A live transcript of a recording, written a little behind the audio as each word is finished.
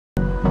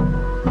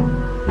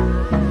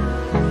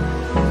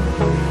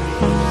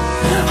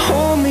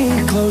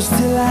close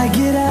till I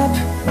get up.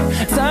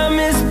 Time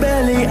is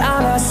barely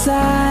on our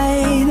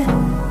side.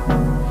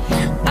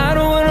 I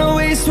don't wanna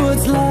waste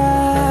what's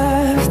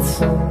left.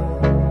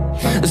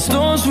 The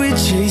storms we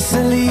chase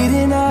are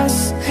leading us,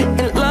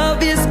 and love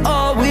is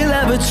all we'll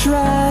ever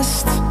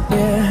trust.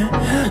 Yeah,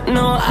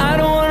 no, I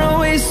don't wanna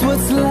waste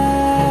what's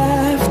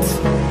left.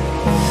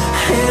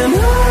 And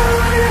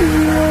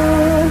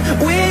on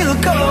we'll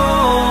go,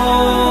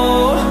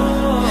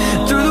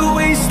 through the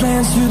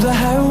wastelands, through the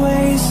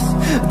highways,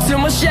 till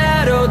my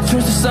shadow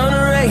turns to sun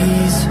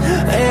rays.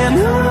 And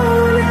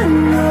on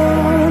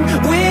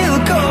we'll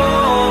go,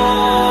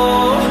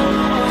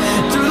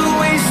 through the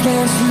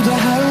wastelands, through the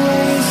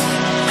highways,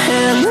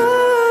 and on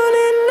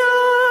we'll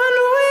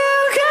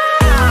go.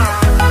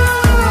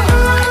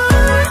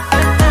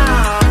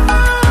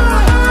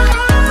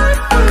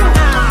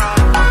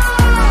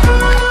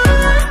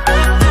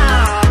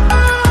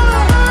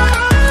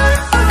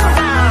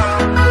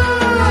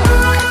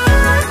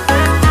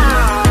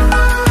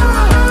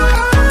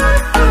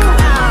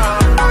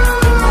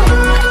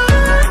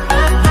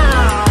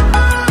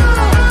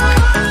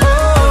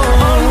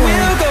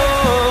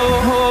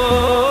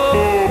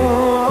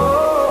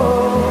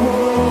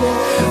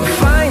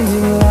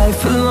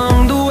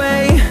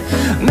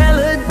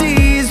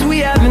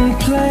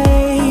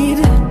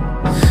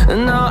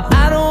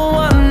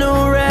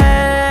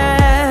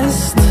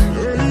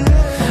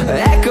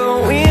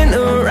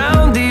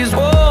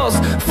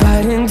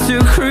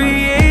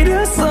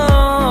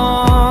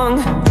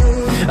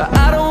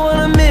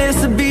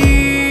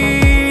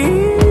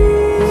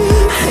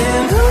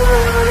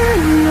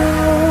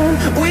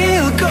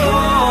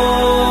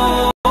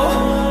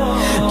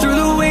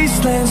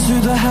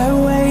 Through the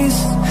highways,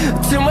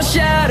 till my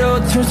shadow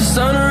turns to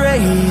sun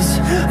rays.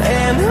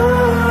 And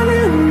on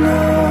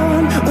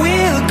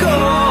we'll go,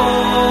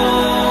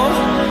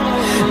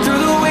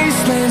 through the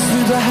wastelands,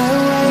 through the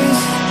highways,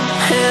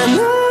 and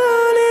on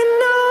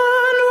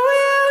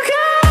we'll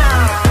go.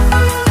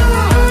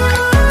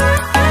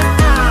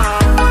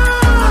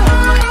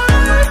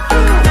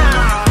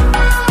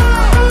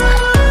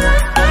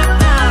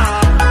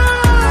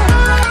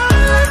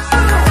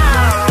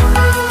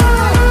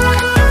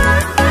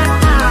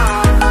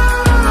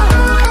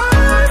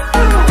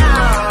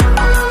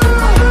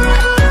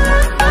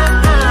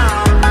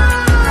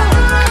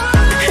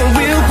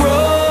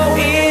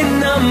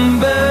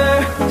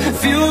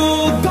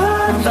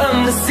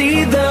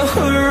 See the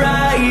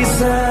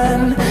horizon,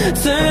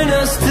 turn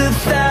us to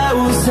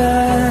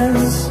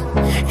thousands,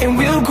 and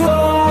we'll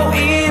grow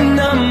in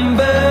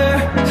number,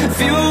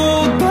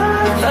 fueled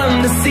by them.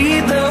 To see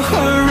the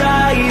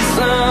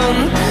horizon,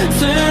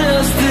 turn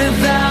us to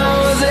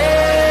thousands,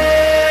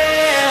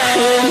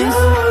 and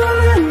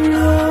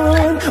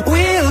on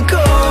we'll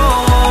go,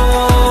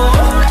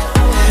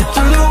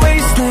 through the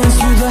wastelands,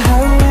 through the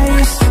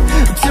highways,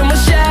 till my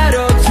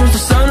shadow turns to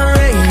sun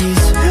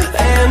rays.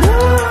 And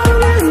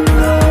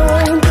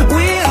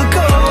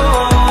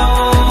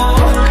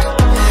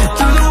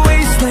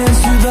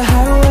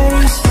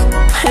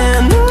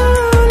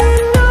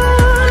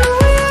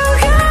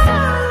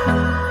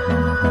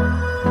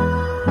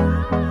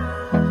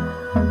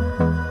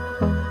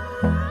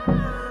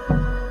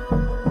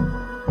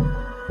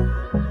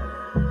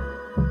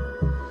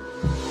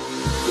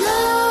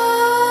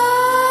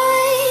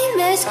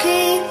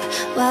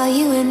while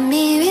you and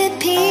me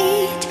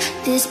repeat,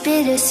 this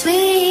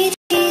bittersweet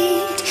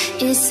heat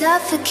is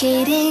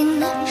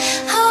suffocating.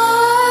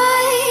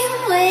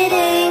 I'm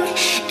waiting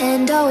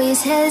and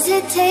always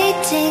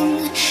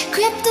hesitating.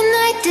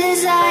 Kryptonite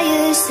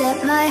desires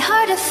set my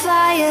heart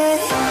afire.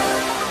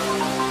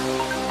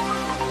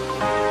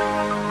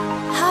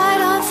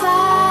 Heart on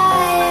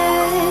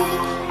fire,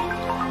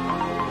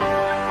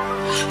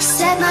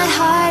 set my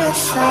heart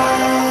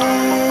afire.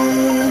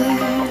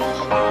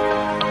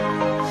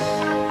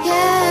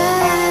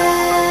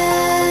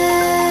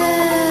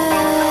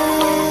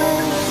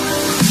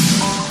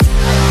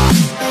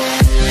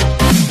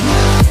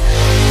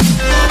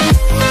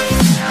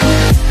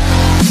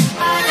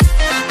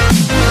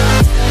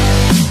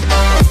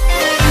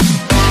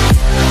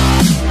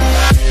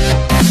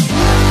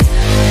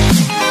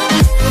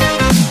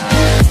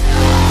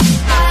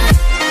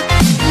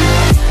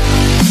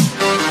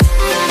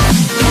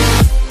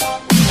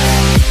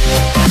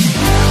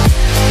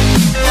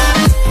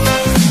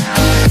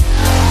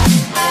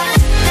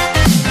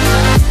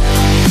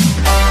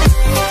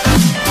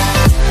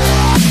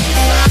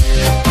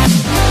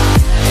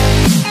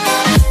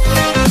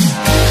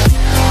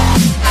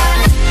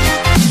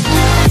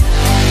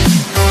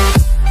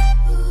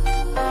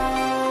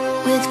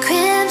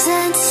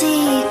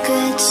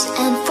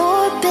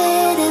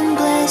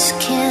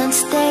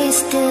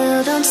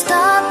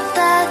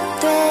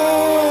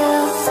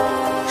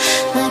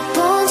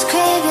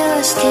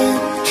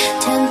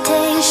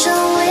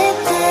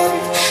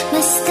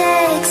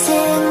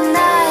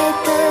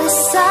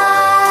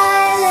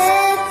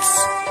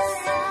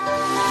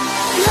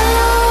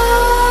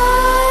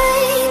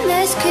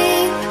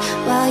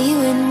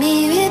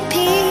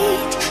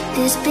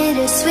 This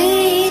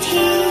bittersweet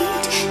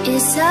heat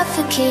is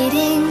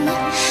suffocating.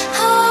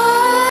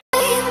 I'm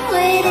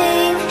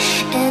waiting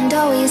and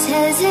always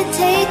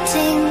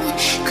hesitating.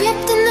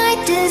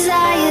 Kryptonite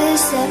desires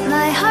set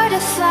my heart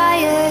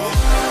afire.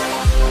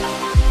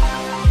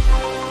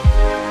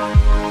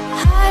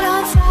 Heart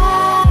on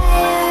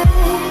fire.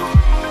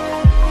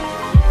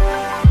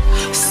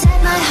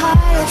 Set my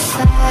heart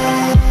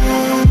afire.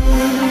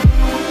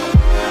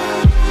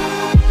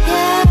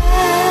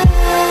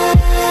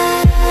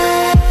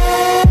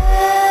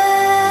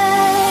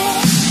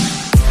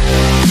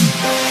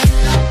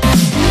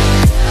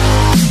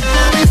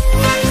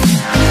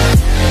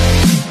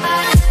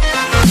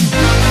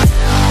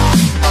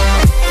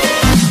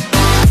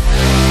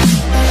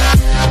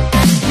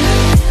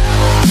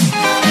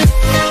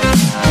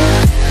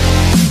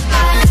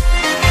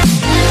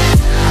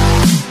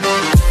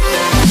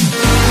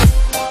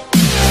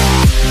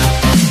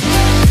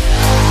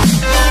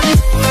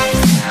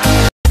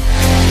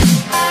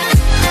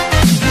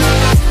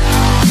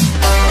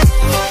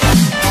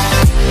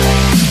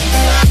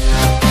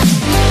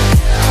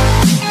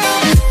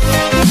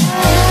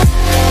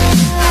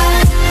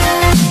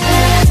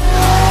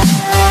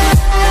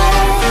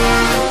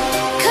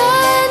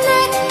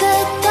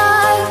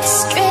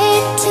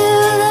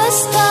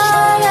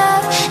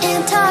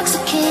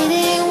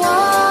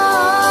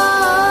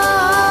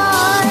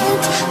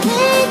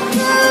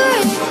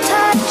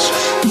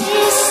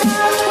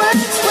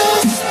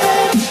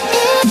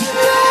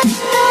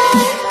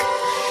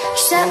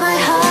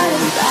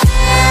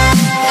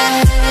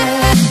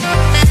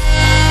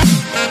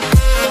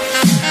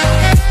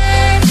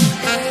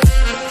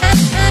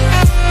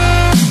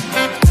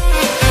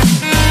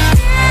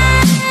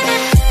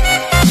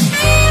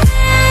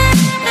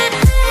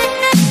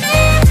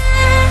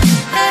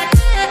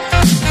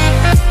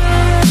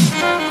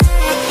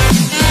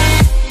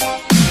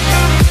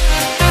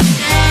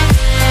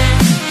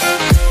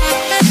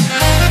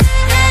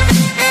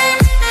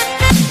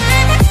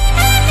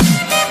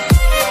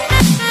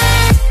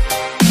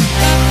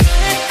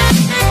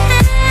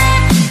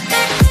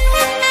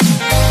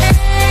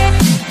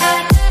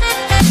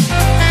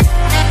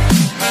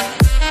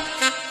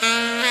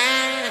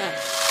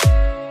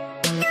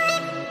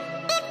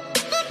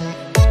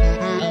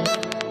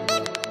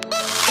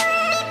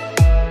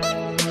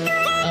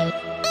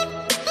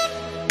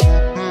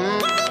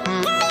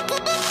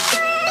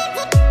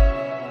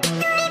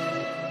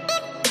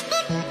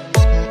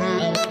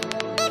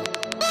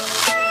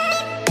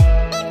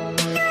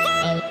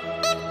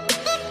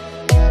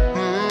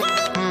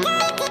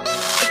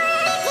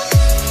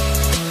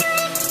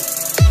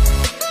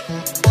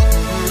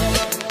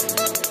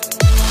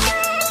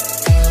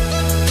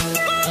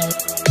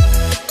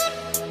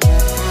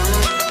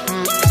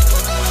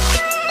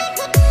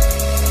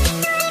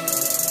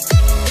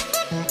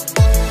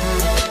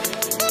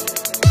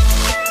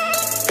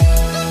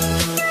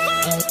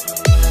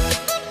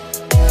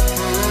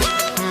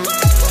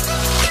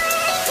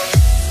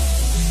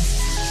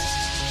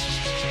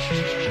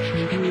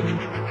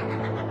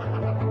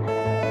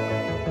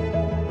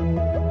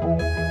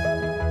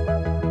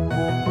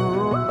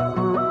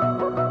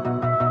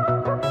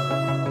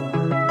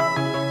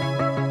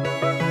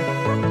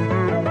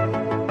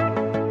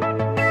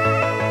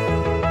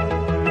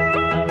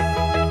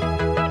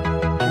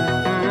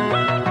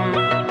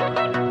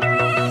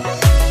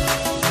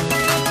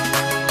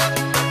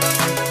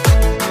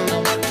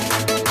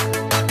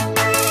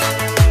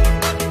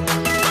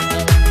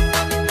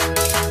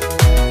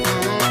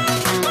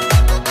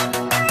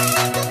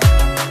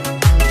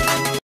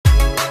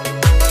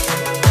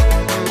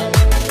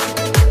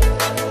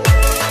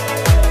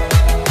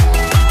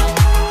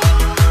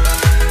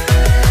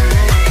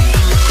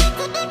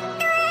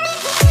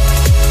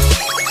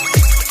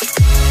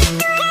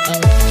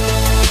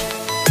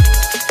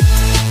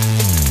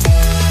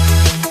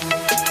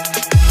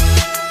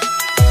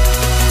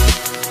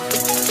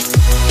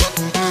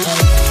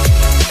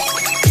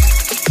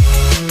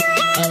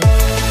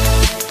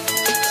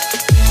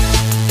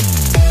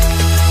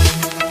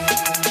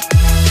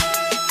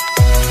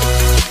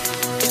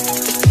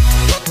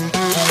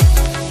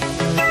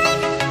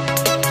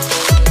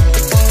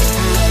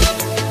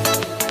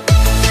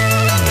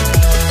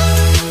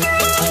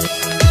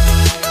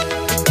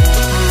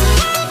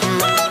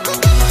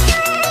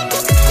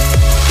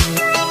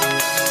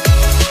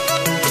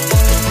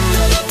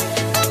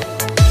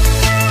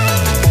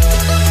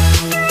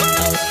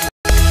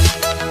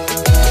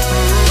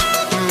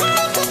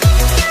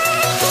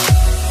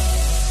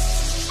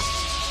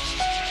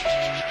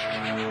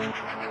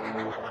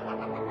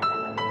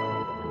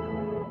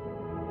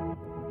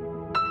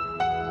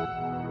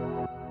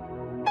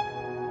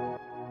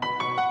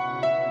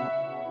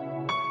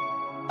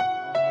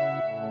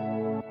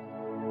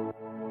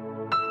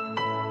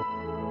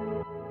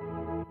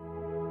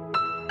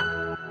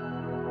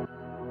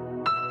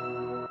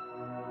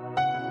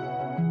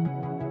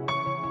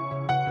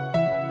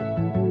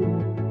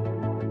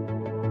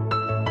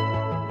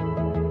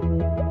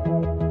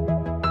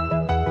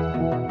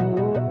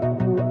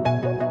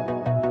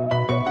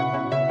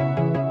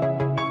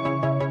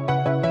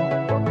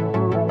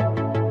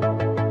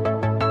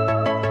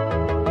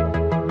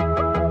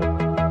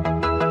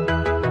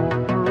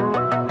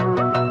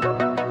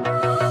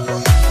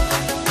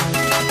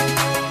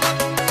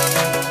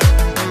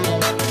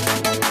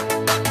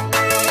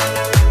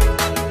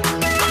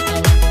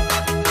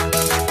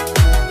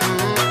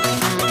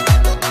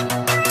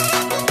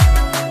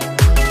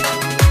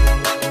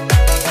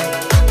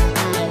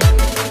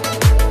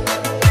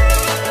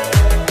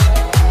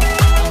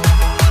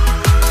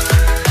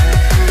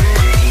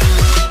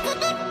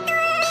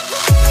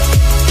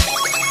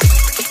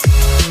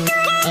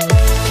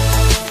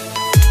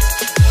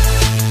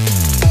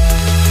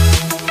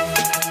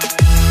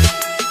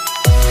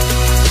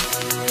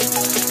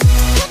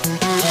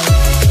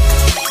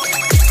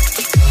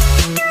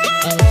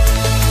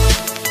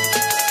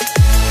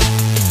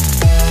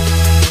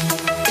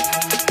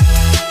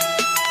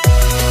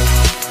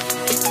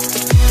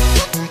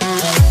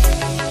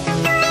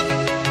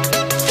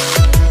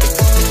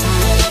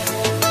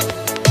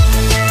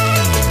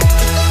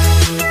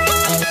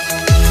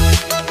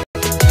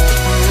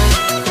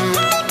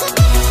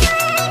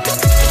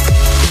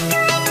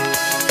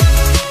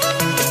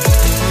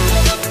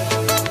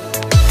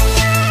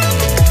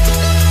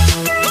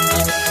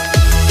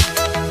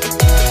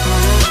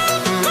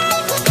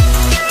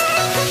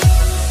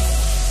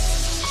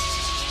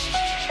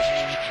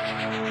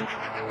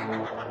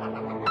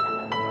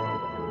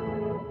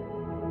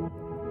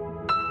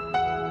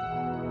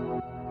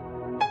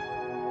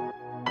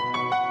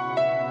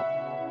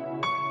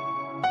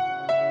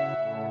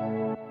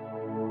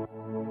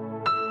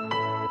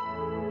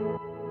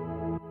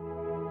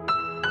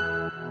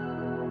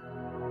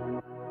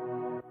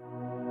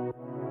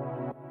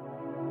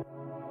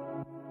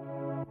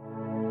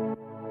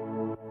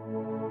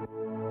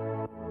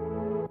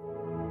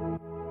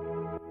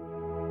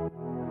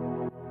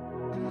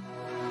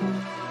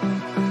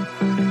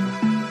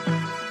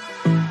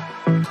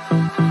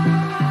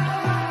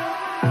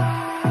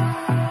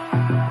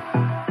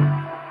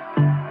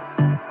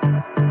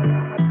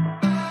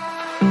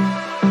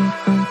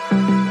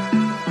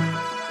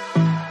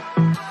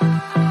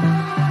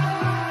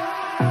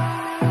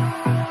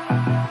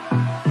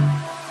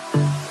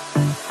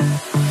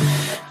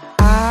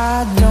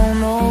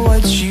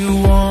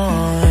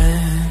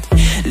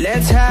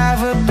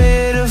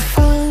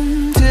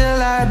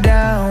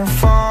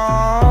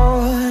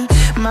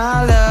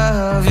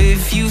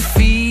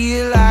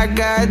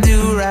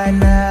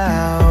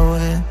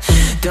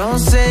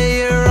 say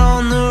you're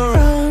on the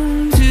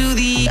road to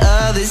the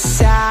other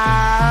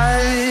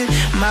side,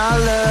 my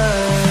love.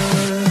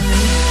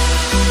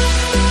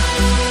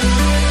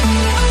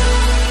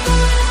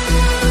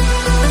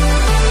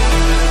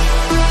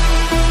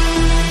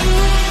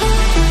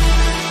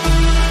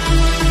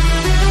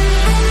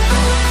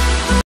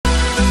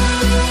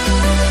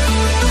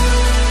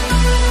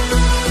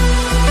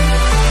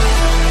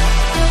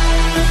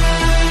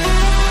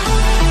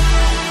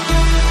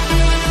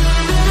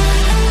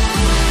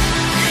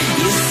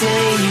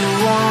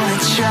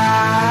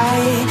 Try,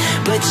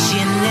 but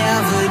you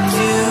never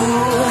do.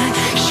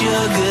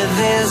 Sugar,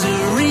 there's a